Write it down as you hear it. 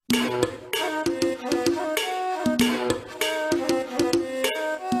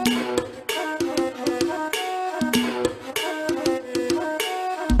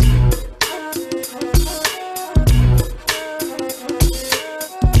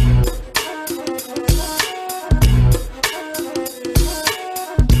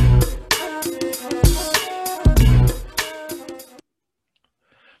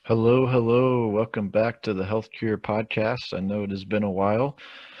Hello, hello. Welcome back to the Health Cure podcast. I know it has been a while,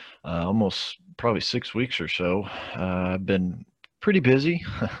 almost probably 6 weeks or so. I've been pretty busy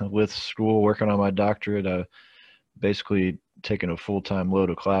with school, working on my doctorate. Basically taking a full-time load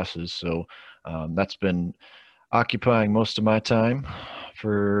of classes, so that's been occupying most of my time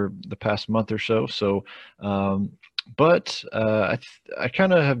for the past month or so. Um, but I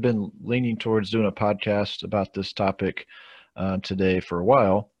kind of have been leaning towards doing a podcast about this topic today for a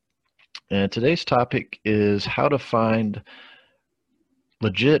while. And today's topic is how to find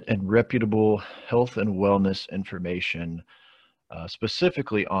legit and reputable health and wellness information,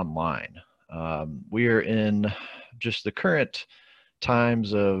 specifically online. We are in just the current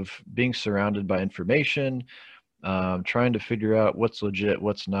times of being surrounded by information, trying to figure out what's legit,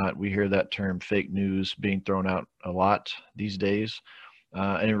 what's not. We hear that term fake news being thrown out a lot these days.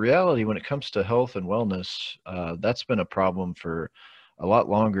 And in reality, when it comes to health and wellness, that's been a problem for a lot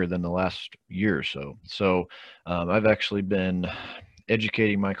longer than the last year or so. So I've actually been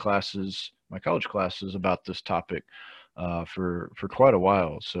educating my classes, my college classes, about this topic for quite a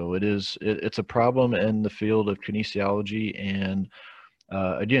while. So it's a problem in the field of kinesiology, and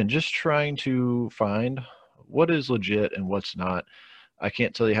again, just trying to find what is legit and what's not. I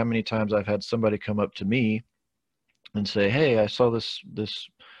can't tell you how many times I've had somebody come up to me and say, "Hey, I saw this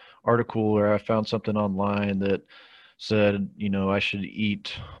article, or I found something online that said, I should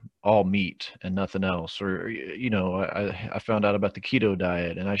eat all meat and nothing else, or I found out about the keto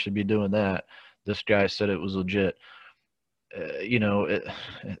diet and I should be doing that. This guy said it was legit."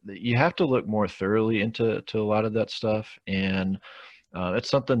 You have to look more thoroughly into a lot of that stuff, and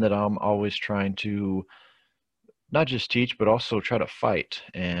it's something that I'm always trying to not just teach, but also try to fight,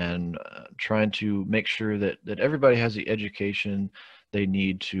 and trying to make sure that everybody has the education they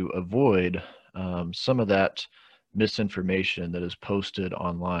need to avoid some of that misinformation that is posted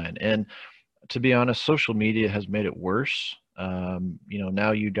online. And to be honest, social media has made it worse.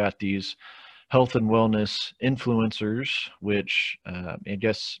 Now you got these health and wellness influencers, which I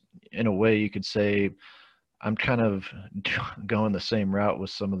guess in a way you could say I'm kind of going the same route with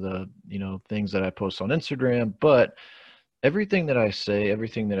some of the, things that I post on Instagram. But everything that I say,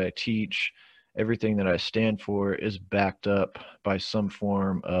 everything that I teach, everything that I stand for is backed up by some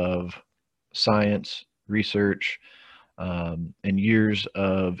form of science, research, and years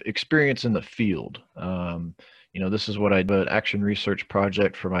of experience in the field. This is what I did, an action research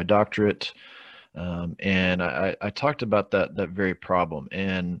project for my doctorate. And I talked about that very problem.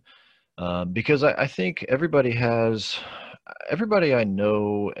 And because I think everybody I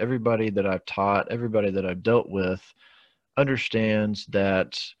know, everybody that I've taught, everybody that I've dealt with understands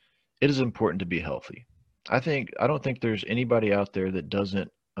that it is important to be healthy. I don't think there's anybody out there that doesn't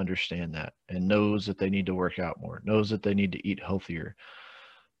understand that and knows that they need to work out more, knows that they need to eat healthier.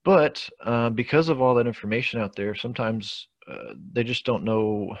 But because of all that information out there, sometimes they just don't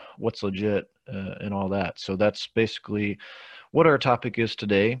know what's legit and all that. So that's basically what our topic is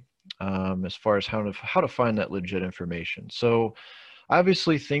today, as far as how to find that legit information. So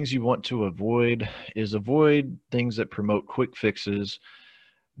obviously, things you want to avoid things that promote quick fixes,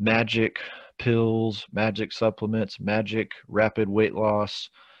 magic pills, magic supplements, magic rapid weight loss,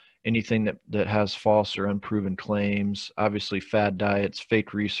 anything that has false or unproven claims, obviously fad diets,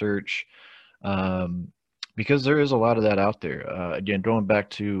 fake research, um, because there is a lot of that out there. Again, going back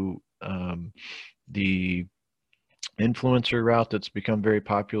to the influencer route that's become very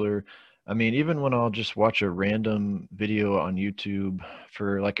popular. I mean, even when I'll just watch a random video on YouTube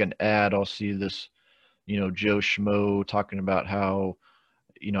for like an ad, I'll see this, Joe Schmo talking about how,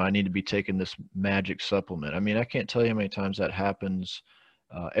 I need to be taking this magic supplement. I mean, I can't tell you how many times that happens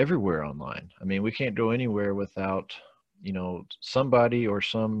everywhere online. I mean, we can't go anywhere without, somebody or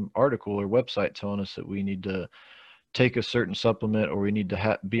some article or website telling us that we need to take a certain supplement or we need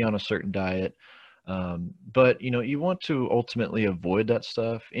to be on a certain diet. But you want to ultimately avoid that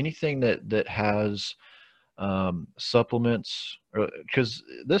stuff. Anything that has supplements, because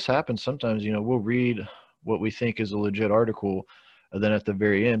this happens sometimes. We'll read what we think is a legit article, and then at the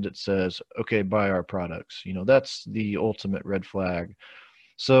very end it says, "Okay, buy our products." That's the ultimate red flag.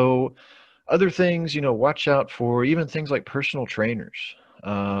 So other things, watch out for even things like personal trainers.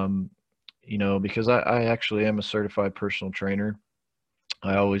 Um, because I actually am a certified personal trainer.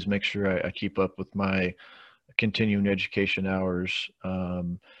 I always make sure I keep up with my continuing education hours,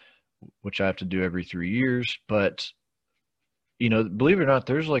 which I have to do every 3 years. But, believe it or not,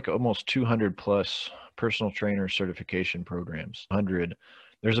 there's like almost 200 plus personal trainer certification programs. 100,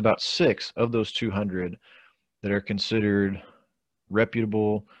 there's about 6 of those 200 that are considered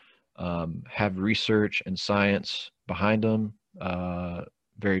reputable, have research and science behind them,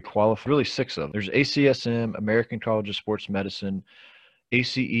 very qualified. Really 6 of them. There's ACSM, American College of Sports Medicine,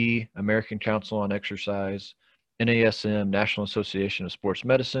 ACE, American Council on Exercise, NASM, National Association of Sports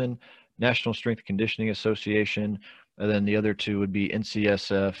Medicine, National Strength Conditioning Association, and then the other 2 would be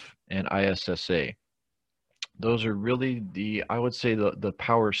NCSF and ISSA. Those are really I would say the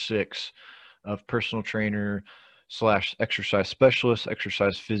power 6 of personal trainer / exercise specialist,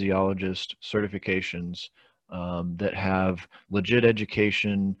 exercise physiologist certifications that have legit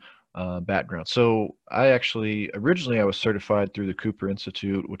education background. So originally I was certified through the Cooper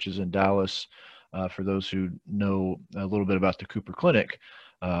Institute, which is in Dallas, for those who know a little bit about the Cooper Clinic,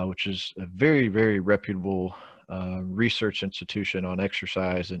 which is a very, very reputable research institution on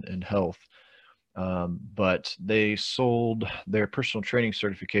exercise and health. But they sold their personal training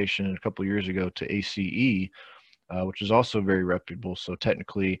certification a couple of years ago to ACE, which is also very reputable. So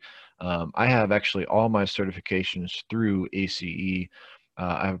technically, I have actually all my certifications through ACE.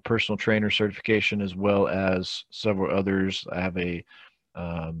 I have a personal trainer certification as well as several others. I have a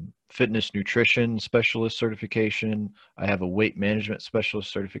fitness nutrition specialist certification. I have a weight management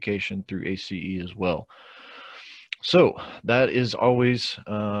specialist certification through ACE as well. So that is always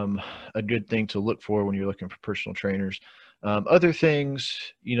a good thing to look for when you're looking for personal trainers. Other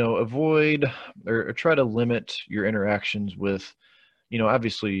things, avoid or try to limit your interactions with,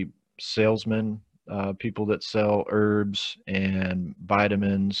 obviously salesmen, people that sell herbs and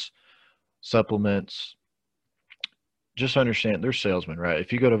vitamins, supplements. Just understand they're salesmen, right?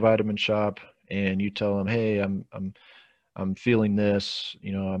 If you go to Vitamin Shop and you tell them, "Hey, I'm feeling this,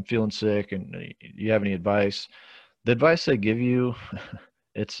 I'm feeling sick, and you have any advice?" The advice they give you,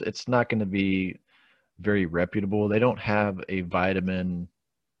 it's not going to be very reputable. They don't have a vitamin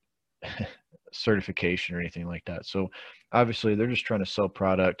certification or anything like that. So obviously they're just trying to sell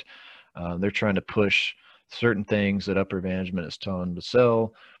product. They're trying to push certain things that upper management is telling them to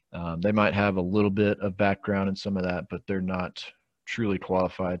sell. They might have a little bit of background in some of that, but they're not truly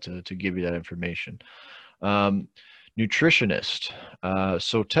qualified to give you that information. Nutritionist.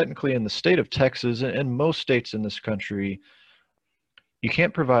 So technically in the state of Texas and most states in this country, you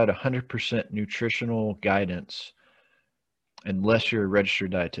can't provide 100% nutritional guidance unless you're a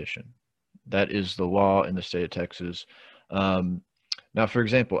registered dietitian. That is the law in the state of Texas. Now, for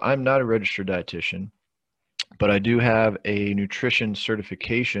example, I'm not a registered dietitian, but I do have a nutrition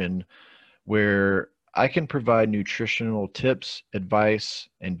certification where I can provide nutritional tips, advice,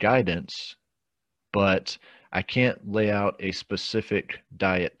 and guidance, but I can't lay out a specific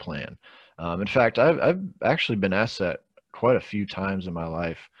diet plan. In fact, I've actually been asked that quite a few times in my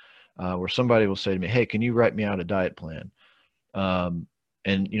life, where somebody will say to me, "Hey, can you write me out a diet plan?"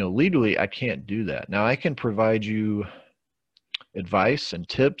 And legally, I can't do that. Now, I can provide you advice and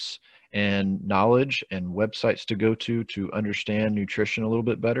tips and knowledge and websites to go to understand nutrition a little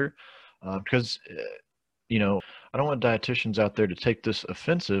bit better, because I don't want dietitians out there to take this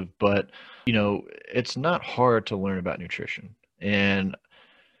offensive, but it's not hard to learn about nutrition, and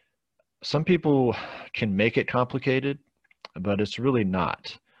some people can make it complicated, but it's really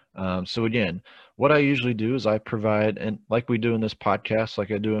not. So again, what I usually do is I provide, and like we do in this podcast,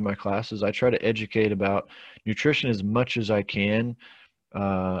 like I do in my classes, I try to educate about nutrition as much as I can,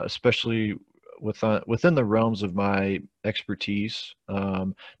 especially within the realms of my expertise.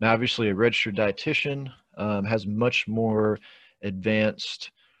 Now, obviously, a registered dietitian has much more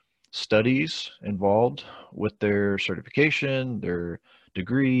advanced studies involved with their certification, their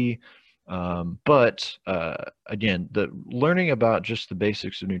degree. But again, the learning about just the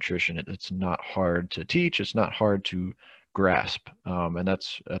basics of nutrition, it's not hard to teach. It's not hard to grasp, and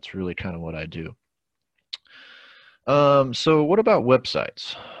that's really kind of what I do. So what about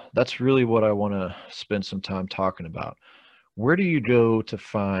websites? That's really what I want to spend some time talking about. Where do you go to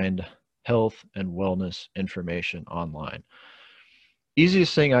find health and wellness information online?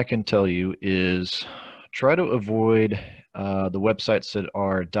 Easiest thing I can tell you is try to avoid the websites that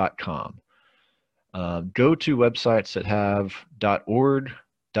are .com. Go to websites that have .org,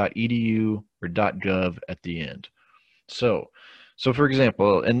 .edu, or .gov at the end. So for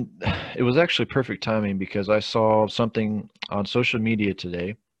example, and it was actually perfect timing because I saw something on social media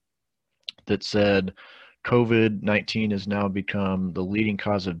today that said COVID-19 has now become the leading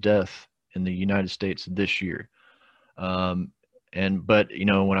cause of death in the United States this year. But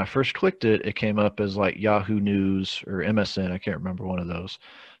when I first clicked it, it came up as like Yahoo News or MSN. I can't remember one of those.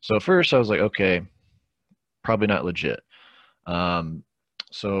 So at first I was like, okay, probably not legit. Um,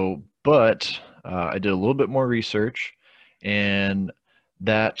 but I did a little bit more research, and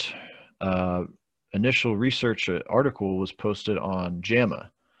that uh, initial research article was posted on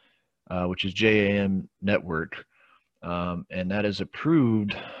JAMA, which is JAM Network, and that is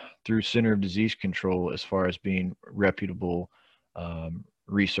approved through Center of Disease Control as far as being reputable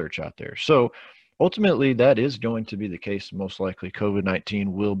research out there. So ultimately, that is going to be the case. Most likely, COVID-19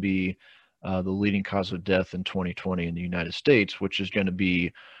 will be the leading cause of death in 2020 in the United States, which is going to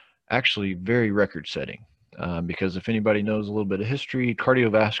be actually very record-setting. Because if anybody knows a little bit of history,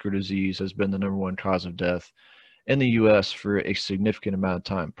 cardiovascular disease has been the #1 cause of death in the U.S. for a significant amount of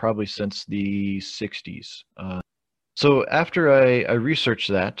time, probably since the 60s. So after I researched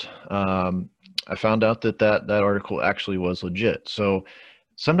that, I found out that article actually was legit. So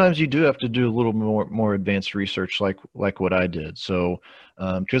sometimes you do have to do a little more advanced research, like what I did. So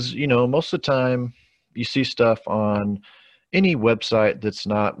because most of the time you see stuff on any website that's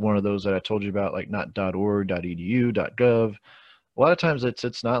not one of those that I told you about, like not .org, .edu, .gov. A lot of times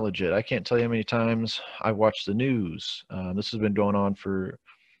it's not legit. I can't tell you how many times I watched the news. This has been going on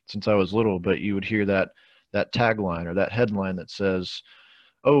since I was little, but you would hear that tagline or that headline that says,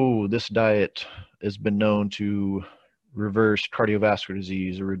 "Oh, this diet has been known to reverse cardiovascular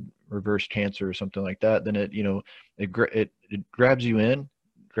disease or reverse cancer," or something like that. Then it grabs you in,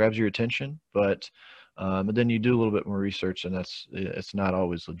 grabs your attention, but then you do a little bit more research, and it's not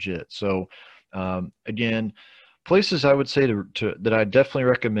always legit. So again, places I would say that I definitely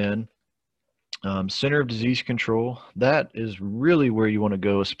recommend. Center of Disease Control, that is really where you want to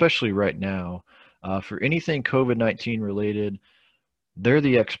go, especially right now. For anything COVID-19 related, they're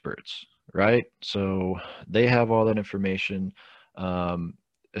the experts, right? So they have all that information.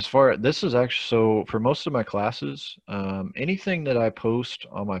 This is actually, so for most of my classes, anything that I post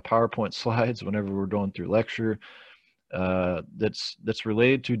on my PowerPoint slides whenever we're going through lecture, that's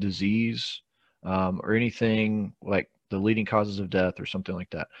related to disease, or anything like the leading causes of death or something like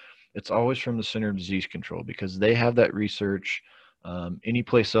that, it's always from the Center of Disease Control because they have that research. Any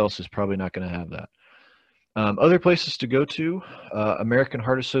place else is probably not going to have that. Other places to go to, American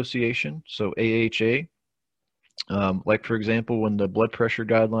Heart Association, so AHA. Like for example, when the blood pressure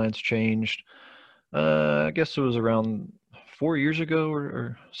guidelines changed, I guess it was around 4 years ago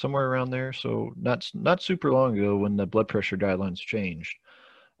or somewhere around there. So not super long ago when the blood pressure guidelines changed.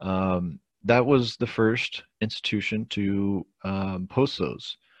 That was the first institution to post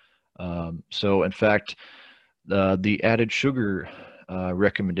those. So in fact, the added sugar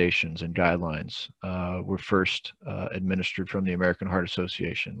recommendations and guidelines were first administered from the American Heart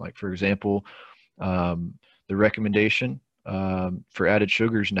Association. Like for example, the recommendation for added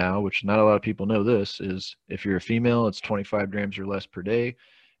sugars now, which not a lot of people know this, is if you're a female, it's 25 grams or less per day.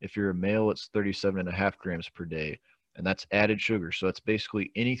 If you're a male, it's 37.5 grams per day. And that's added sugar. So that's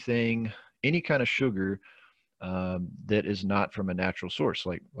basically anything, any kind of sugar that is not from a natural source,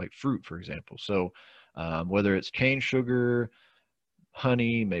 like fruit, for example. So whether it's cane sugar,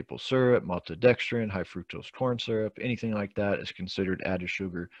 honey, maple syrup, maltodextrin, high fructose corn syrup, anything like that is considered added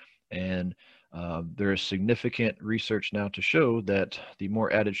sugar. And there is significant research now to show that the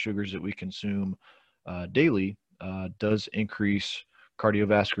more added sugars that we consume daily does increase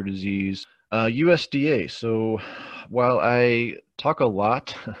cardiovascular disease. USDA. So while I talk a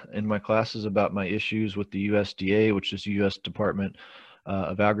lot in my classes about my issues with the USDA, which is the U.S. Department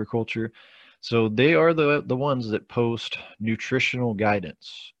of Agriculture, so they are the ones that post nutritional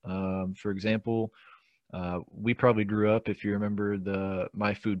guidance. For example, we probably grew up, if you remember, the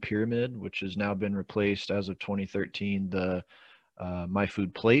My Food Pyramid, which has now been replaced as of 2013, the My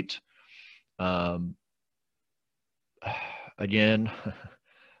Food Plate. Again,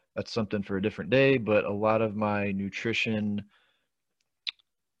 that's something for a different day, but a lot of my nutrition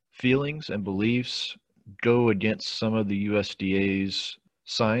feelings and beliefs go against some of the USDA's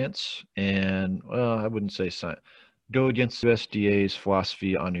science and, well, I wouldn't say science, go against USDA's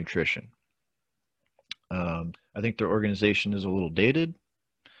philosophy on nutrition. I think their organization is a little dated,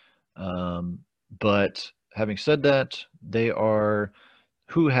 but having said that, they are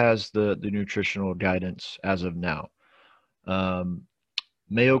who has the nutritional guidance as of now.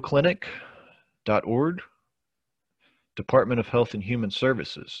 MayoClinic.org, Department of Health and Human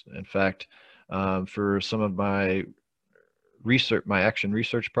Services. In fact, for some of my research, my action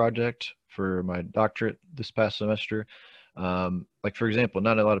research project for my doctorate this past semester, like for example,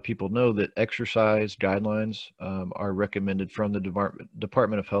 not a lot of people know that exercise guidelines are recommended from the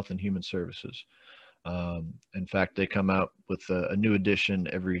Department of Health and Human Services. In fact, they come out with a new edition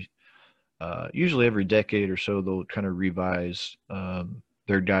usually every decade or so. They'll kind of revise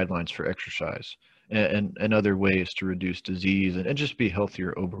their guidelines for exercise and other ways to reduce disease and just be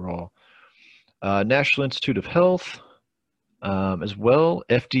healthier overall. National Institute of Health as well,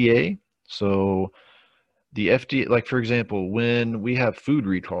 FDA. So the FDA, like for example, when we have food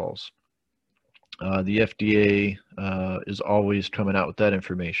recalls, the FDA is always coming out with that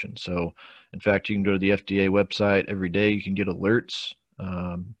information. So in fact, you can go to the FDA website every day. You can get alerts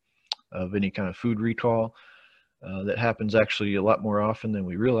of any kind of food recall. That happens actually a lot more often than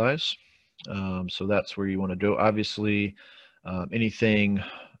we realize. So that's where you want to go. Obviously, anything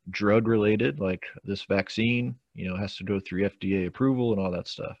drug related like this vaccine, has to go through FDA approval and all that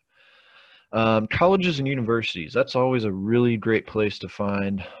stuff. Colleges and universities, that's always a really great place to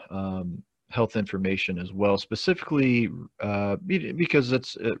find health information as well, specifically because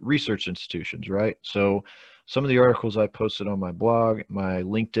it's research institutions, right? So some of the articles I posted on my blog, my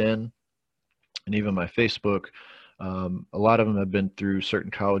LinkedIn, and even my Facebook, a lot of them have been through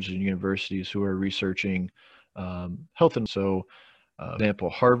certain colleges and universities who are researching health. And so, for example,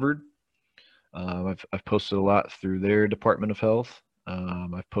 Harvard, I've posted a lot through their Department of Health.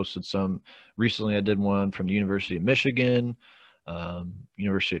 I've posted some recently. I did one from the University of Michigan,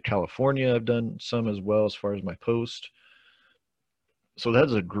 University of California. I've done some as well as far as my post. So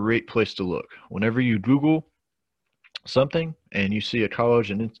that's a great place to look. Whenever you Google something and you see a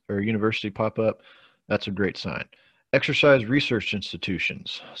college or university pop up, that's a great sign. Exercise research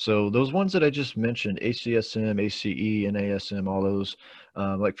institutions. So those ones that I just mentioned, ACSM, ACE, NASM, all those,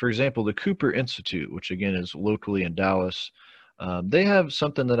 like for example, the Cooper Institute, which again is locally in Dallas, they have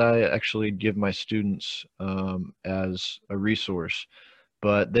something that I actually give my students as a resource,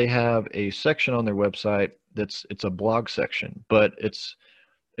 but they have a section on their website it's a blog section, but it's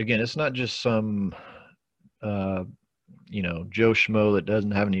not just some Joe Schmo that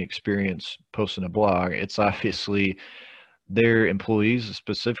doesn't have any experience posting a blog. It's obviously their employees,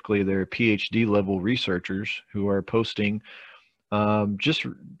 specifically their PhD level researchers, who are posting just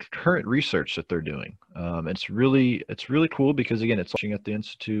current research that they're doing. It's really cool because again, it's launching at the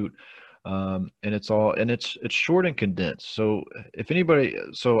institute, and it's short and condensed. So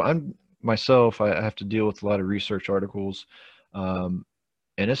I'm myself, I have to deal with a lot of research articles, and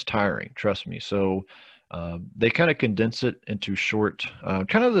it's tiring, trust me. So they kind of condense it into short,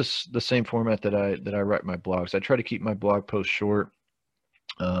 kind of the same format that I write my blogs. I try to keep my blog posts short.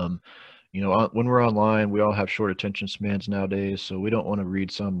 When we're online, we all have short attention spans nowadays, so we don't want to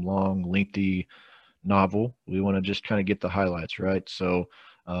read some long, lengthy novel. We want to just kind of get the highlights, right? So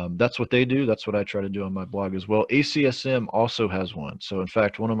that's what they do. That's what I try to do on my blog as well. ACSM also has one. So in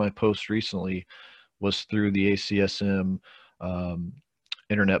fact, one of my posts recently was through the ACSM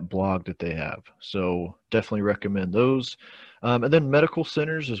internet blog that they have. So definitely recommend those. And then medical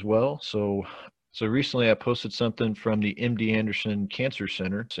centers as well. So recently I posted something from the MD Anderson Cancer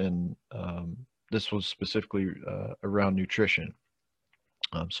Center, and this was specifically around nutrition.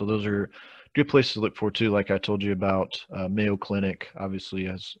 So those are good places to look for too. Like I told you about, Mayo Clinic obviously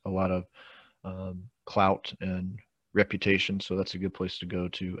has a lot of clout and reputation, so that's a good place to go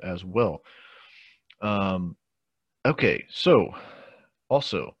to as well. Okay, so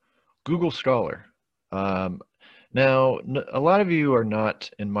also Google Scholar. Now, a lot of you are not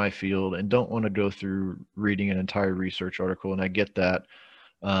in my field and don't want to go through reading an entire research article, and I get that.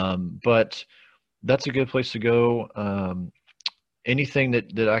 But that's a good place to go. Anything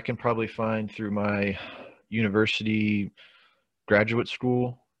that I can probably find through my university graduate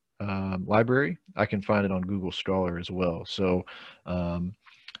school library, I can find it on Google Scholar as well. So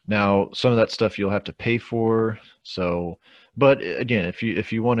now some of that stuff you'll have to pay for. So, but again, if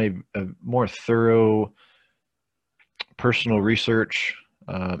you want a more thorough personal research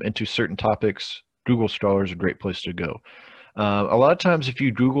into certain topics, Google Scholar is a great place to go. A lot of times if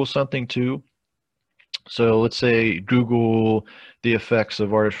you Google something too, so let's say Google the effects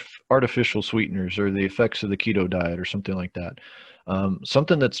of artificial sweeteners or the effects of the keto diet or something like that.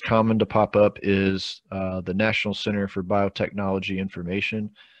 Something that's common to pop up is the National Center for Biotechnology Information,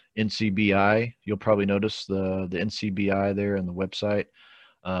 NCBI. You'll probably notice the NCBI there in the website.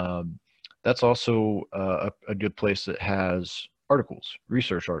 That's also a good place that has articles,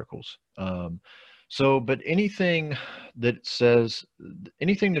 research articles. But anything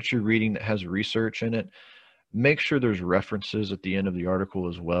that you're reading that has research in it, make sure there's references at the end of the article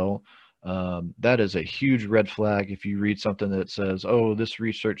as well. That is a huge red flag if you read something that says, oh, this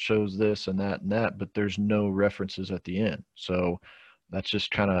research shows this and that, but there's no references at the end. So that's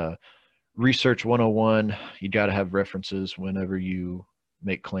just kind of research 101. You got to have references whenever you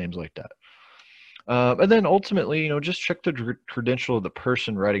make claims like that. And then ultimately, just check the credential of the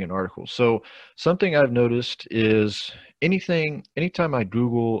person writing an article. So something I've noticed is anytime I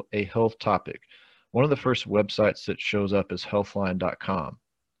Google a health topic, one of the first websites that shows up is healthline.com.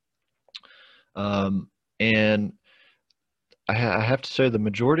 And I have to say the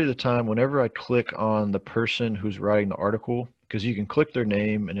majority of the time, whenever I click on the person who's writing the article, because you can click their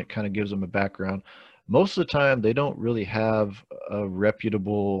name and it kind of gives them a background, most of the time they don't really have a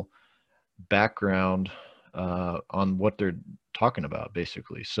reputable background on what they're talking about,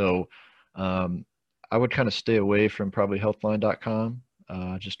 basically. So I would kind of stay away from probably healthline.com,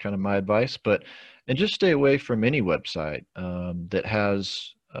 just kind of my advice, and just stay away from any website that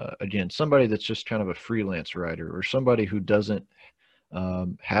has, again, somebody that's just kind of a freelance writer or somebody who doesn't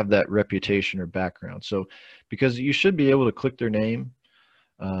have that reputation or background. So, because you should be able to click their name,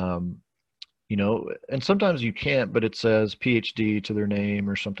 um, and sometimes you can't, but it says PhD to their name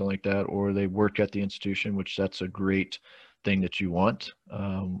or something like that, or they work at the institution, which that's a great thing that you want,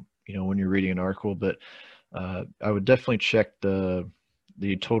 when you're reading an article. But I would definitely check the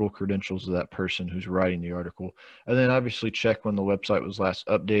total credentials of that person who's writing the article, and then obviously check when the website was last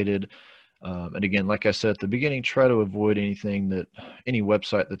updated. And again, like I said at the beginning, try to avoid any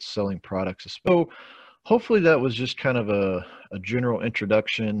website that's selling products. So hopefully that was just kind of a general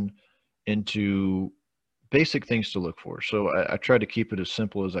introduction into basic things to look for. So I tried to keep it as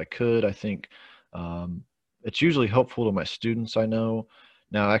simple as I could. I think it's usually helpful to my students, I know.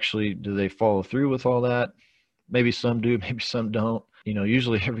 Now, actually, do they follow through with all that? Maybe some do, maybe some don't.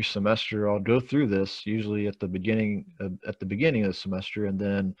 Usually every semester I'll go through this, usually at the beginning of the semester, and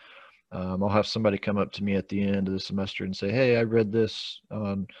then I'll have somebody come up to me at the end of the semester and say, "Hey, I read this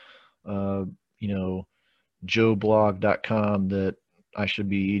on, uh, you know, joeblog.com that I should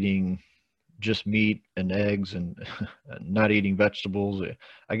be eating just meat and eggs and not eating vegetables."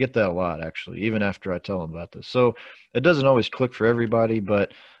 I get that a lot, actually, even after I tell them about this. So it doesn't always click for everybody,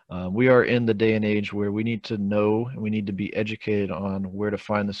 but we are in the day and age where we need to know and we need to be educated on where to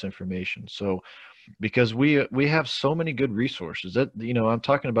find this information. So because we have so many good resources that, I'm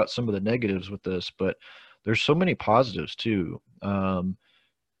talking about some of the negatives with this, but there's so many positives too.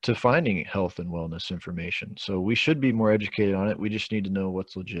 To finding health and wellness information. So we should be more educated on it. We just need to know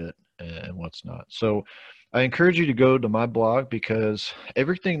what's legit and what's not. So I encourage you to go to my blog, because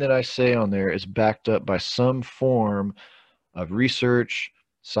everything that I say on there is backed up by some form of research,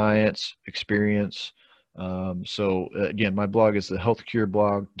 science, experience. So again, my blog is the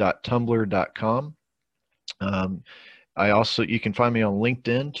healthcureblog.tumblr.com. You can find me on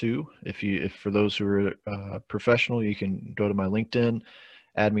LinkedIn too. If for those who are professional, you can go to my LinkedIn,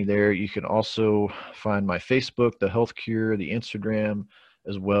 add me there. You can also find my Facebook, the Health Cure, the Instagram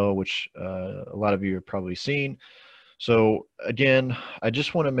as well, which a lot of you have probably seen. So again, I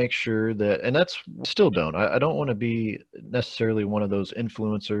just want to make sure that, and that's still don't, I don't want to be necessarily one of those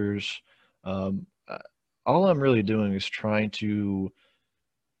influencers. All I'm really doing is trying to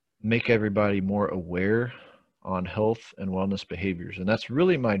make everybody more aware on health and wellness behaviors. And that's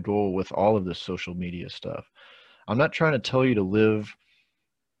really my goal with all of this social media stuff. I'm not trying to tell you to live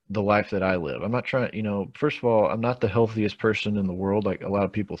the life that I live. I'm not trying, first of all, I'm not the healthiest person in the world like a lot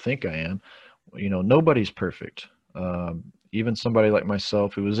of people think I am. Nobody's perfect. Even somebody like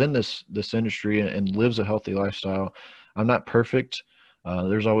myself who is in this industry and lives a healthy lifestyle, I'm not perfect.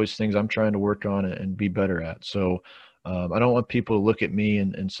 There's always things I'm trying to work on and be better at. So I don't want people to look at me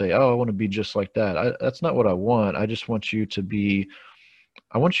and say, "Oh, I want to be just like that." That's not what I want. I just want you to be,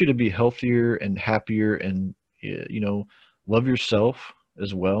 I want you to be healthier and happier and, love yourself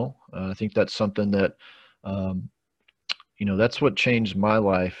as well. I think that's something that, um, that's what changed my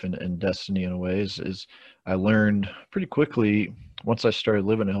life and destiny in a way is I learned pretty quickly once I started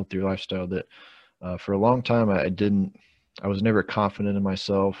living a healthier lifestyle that for a long time I was never confident in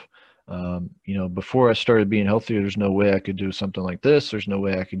myself. Before I started being healthier, there's no way I could do something like this. There's no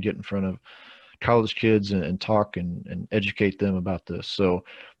way I could get in front of college kids and talk and educate them about this. So,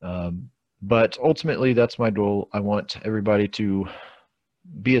 but ultimately that's my goal. I want everybody to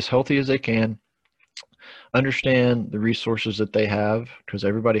be as healthy as they can, understand the resources that they have, because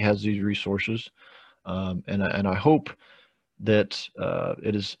everybody has these resources. And I hope that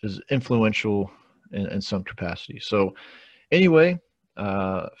it is influential in some capacity. So anyway,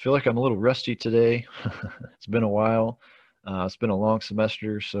 I feel like I'm a little rusty today. It's been a while. It's been a long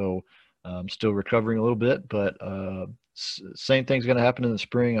semester, so I'm still recovering a little bit, but same thing's going to happen in the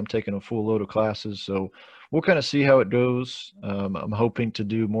spring. I'm taking a full load of classes, so we'll kind of see how it goes. I'm hoping to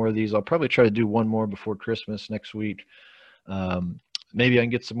do more of these. I'll probably try to do one more before Christmas next week. Maybe I can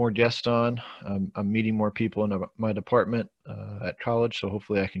get some more guests on. I'm meeting more people in my department at college, so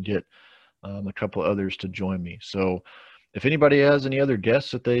hopefully I can get a couple of others to join me. So if anybody has any other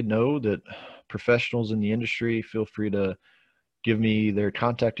guests that they know, that professionals in the industry, feel free to give me their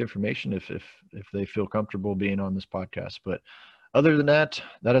contact information if they feel comfortable being on this podcast. But other than that,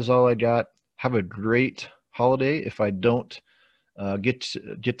 that is all I got. Have a great holiday if I don't get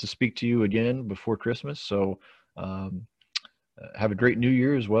to speak to you again before Christmas. So have a great new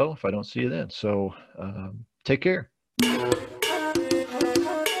year as well if I don't see you then. So take care.